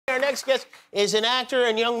next guest is an actor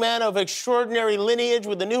and young man of extraordinary lineage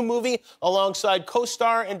with a new movie alongside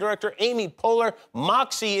co-star and director Amy Poehler.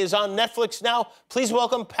 Moxie is on Netflix now. Please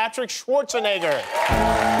welcome Patrick Schwarzenegger.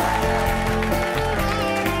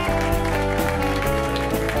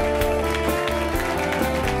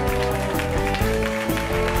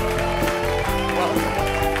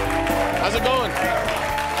 How's it going?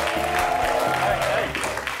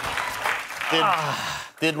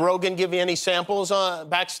 Did Rogan give you any samples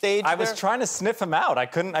backstage? I was trying to sniff him out. I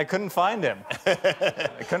couldn't find him.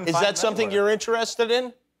 Is that something you're interested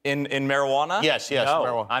in? In marijuana? Yes, no,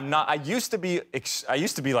 marijuana. I'm not. I used to be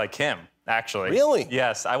like him, actually. Really?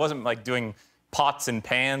 Yes. I wasn't like doing pots and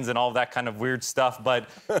pans and all that kind of weird stuff, but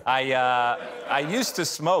I used to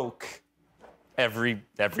smoke every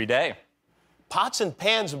day. Pots and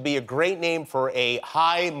Pans would be a great name for a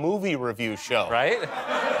high movie review show. Right?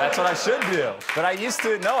 That's what I should do. But I used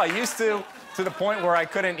to the point where I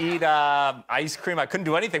couldn't eat ice cream. I couldn't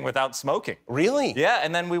do anything without smoking. Really? Yeah,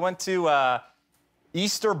 and then we went to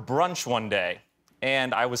Easter brunch one day,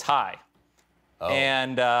 and I was high. Oh.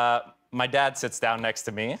 And my dad sits down next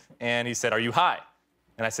to me, and he said, "Are you high?"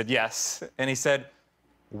 And I said, "Yes." And he said,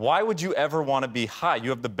 "Why would you ever want to be high? You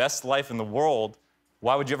have the best life in the world.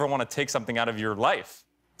 Why would you ever want to take something out of your life?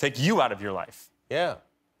 Take you out of your life?" Yeah.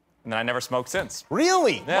 And then I never smoked since.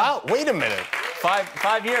 Really? Yeah. Wow, wait a minute.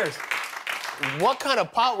 Five years. What kind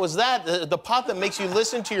of pot was that? The pot that makes you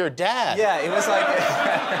listen to your dad? Yeah, it was like...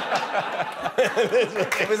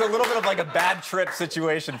 it was a little bit of like a bad trip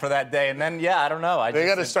situation for that day. And then, yeah, I don't know. They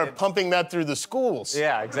got to start pumping that through the schools.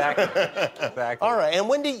 Yeah, exactly. Exactly. All right, and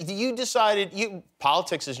when did you decided...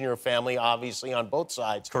 Politics is in your family, obviously, on both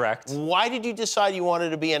sides. Correct. Why did you decide you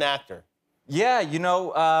wanted to be an actor? Yeah, you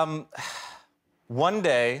know, one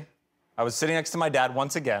day, I was sitting next to my dad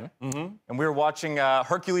once again, and we were watching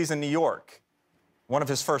Hercules in New York. One of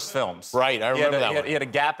his first films. Right, I remember that one. He had a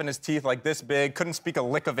gap in his teeth like this big, couldn't speak a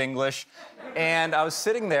lick of English. And I was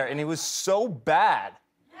sitting there, and he was so bad.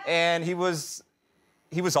 And he was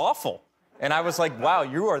awful. And I was like, wow,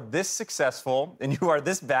 you are this successful, and you are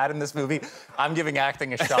this bad in this movie. I'm giving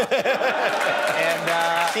acting a shot.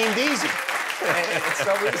 And seemed easy. It's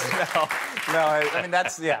so easy. No, I mean,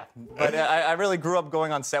 that's, yeah. But I really grew up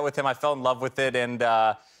going on set with him. I fell in love with it, and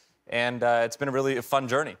it's been a really fun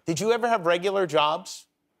journey. Did you ever have regular jobs?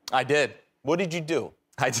 I did. What did you do?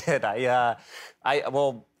 I did.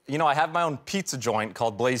 Well, you know, I have my own pizza joint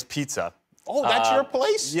called Blaze Pizza. Oh, that's your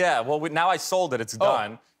place? Yeah. Well, now I sold it. It's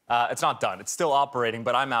done. It's not done. It's still operating,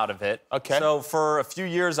 but I'm out of it. Okay. So for a few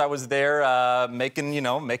years, I was there making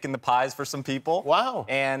the pies for some people. Wow.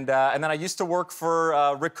 And then I used to work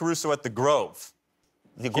for Rick Caruso at the Grove.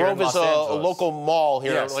 The Grove is a local mall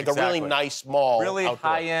here, yes, like exactly. a really nice mall. Really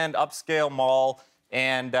high-end, upscale mall.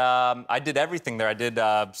 And I did everything there. I did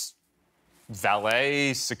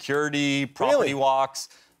valet, security, property walks,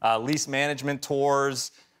 lease management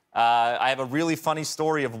tours. I have a really funny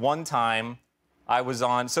story of one time I was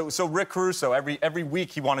on... So Rick Caruso, every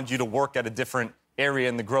week he wanted you to work at a different area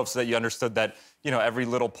in the Grove so that you understood that, you know, every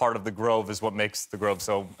little part of the Grove is what makes the Grove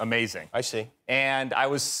so amazing. I see. And I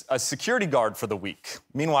was a security guard for the week.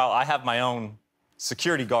 Meanwhile, I have my own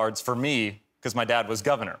security guards for me because my dad was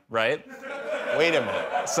governor, right? Wait a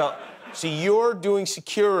minute. So you're doing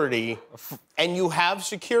security and you have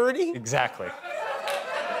security? Exactly.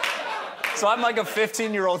 So I'm like a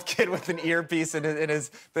 15-year-old kid with an earpiece in his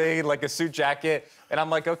thing, like a suit jacket, and I'm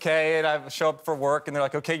like, okay, and I show up for work, and they're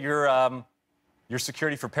like, okay, you're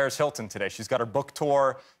security for Paris Hilton today. She's got her book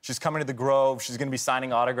tour. She's coming to the Grove. She's going to be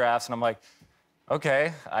signing autographs. And I'm like,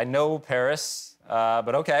 okay, I know Paris,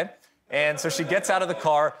 but okay. And so she gets out of the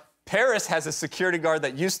car. Paris has a security guard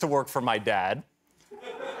that used to work for my dad.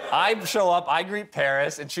 I show up. I greet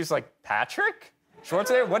Paris. And she's like, Patrick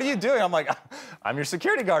Schwarzenegger, what are you doing? I'm like, I'm your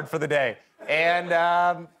security guard for the day. And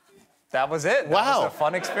that was it. Wow. That was a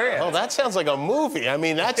fun experience. Oh, that sounds like a movie. I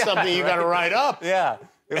mean, that's something you got to write up. Yeah.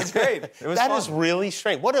 It was great. It was That fun. is really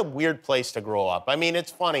strange. What a weird place to grow up. I mean,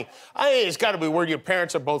 it's funny. It's got to be weird. Your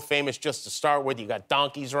parents are both famous just to start with. You got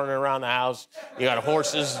donkeys running around the house. You got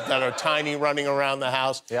horses that are tiny running around the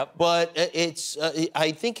house. Yep. But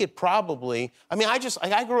I think it probably... I mean,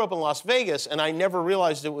 I grew up in Las Vegas, and I never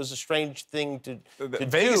realized it was a strange thing to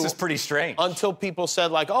Vegas do is pretty strange. until people said,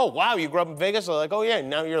 like, oh, wow, you grew up in Vegas? They're like, oh, yeah.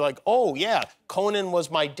 Now you're like, oh, yeah, Conan was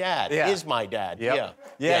my dad. Yeah. Is my dad. Yep.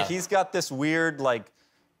 Yeah, he's got this weird, like,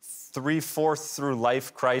 3/4 through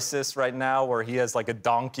life crisis right now where he has like a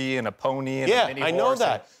donkey and a pony and a mini horse. I know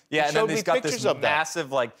that. Yeah, and then he's got this of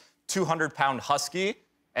massive like 200-pound husky,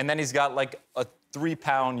 and then he's got like a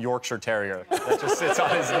 3-pound Yorkshire Terrier that just sits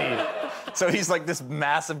on his knee. So he's like this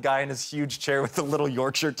massive guy in his huge chair with a little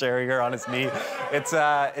Yorkshire Terrier on his knee. It's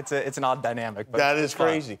an odd dynamic. But that is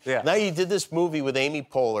crazy. Yeah. Now you did this movie with Amy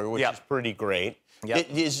Poehler, which Yep. is pretty great. Yep.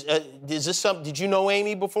 Is this something? Did you know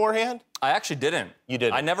Amy beforehand? I actually didn't. You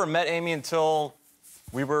didn't? I never met Amy until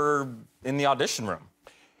we were in the audition room.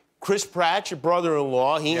 Chris Pratt, your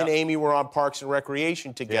brother-in-law, he and Yep. Amy were on Parks and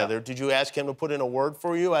Recreation together. Yep. Did you ask him to put in a word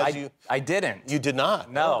for you? I didn't. You did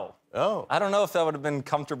not? No. Oh. I don't know if that would have been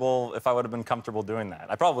comfortable, if I would have been comfortable doing that.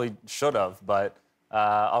 I probably should have, but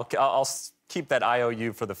I'll keep that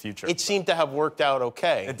IOU for the future. It seemed to have worked out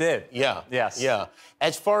okay. It did. Yeah. Yes. Yeah.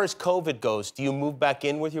 As far as COVID goes, do you move back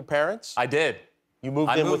in with your parents? I did. You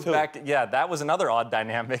moved I in moved with who? back. Yeah, that was another odd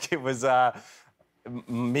dynamic. It was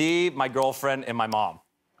me, my girlfriend, and my mom.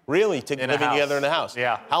 Really? In a Living house. together in a house?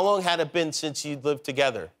 Yeah. How long had it been since you'd lived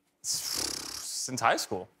together? Since high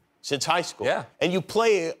school. Since high school? Yeah. And you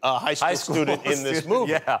play a high school student in this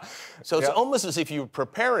movie. Yeah. So it's Yeah. almost as if you were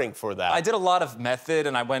preparing for that. I did a lot of method,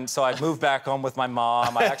 and I moved back home with my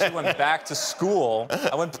mom. I actually went back to school.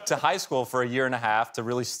 I went to high school for a year and a half to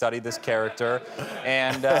really study this character.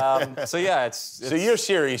 And so, yeah, So you're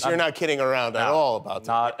serious. You're not kidding around at all about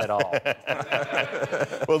that. Not at all.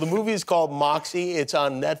 Well, the movie is called Moxie. It's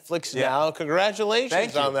on Netflix now. Congratulations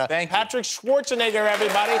Thank you. on that. Thank you. Patrick Schwarzenegger,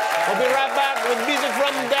 everybody. We'll be right back with music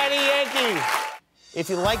from Daddy Yankee. If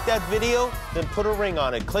you like that video, then put a ring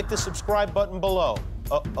on it. Click the subscribe button below.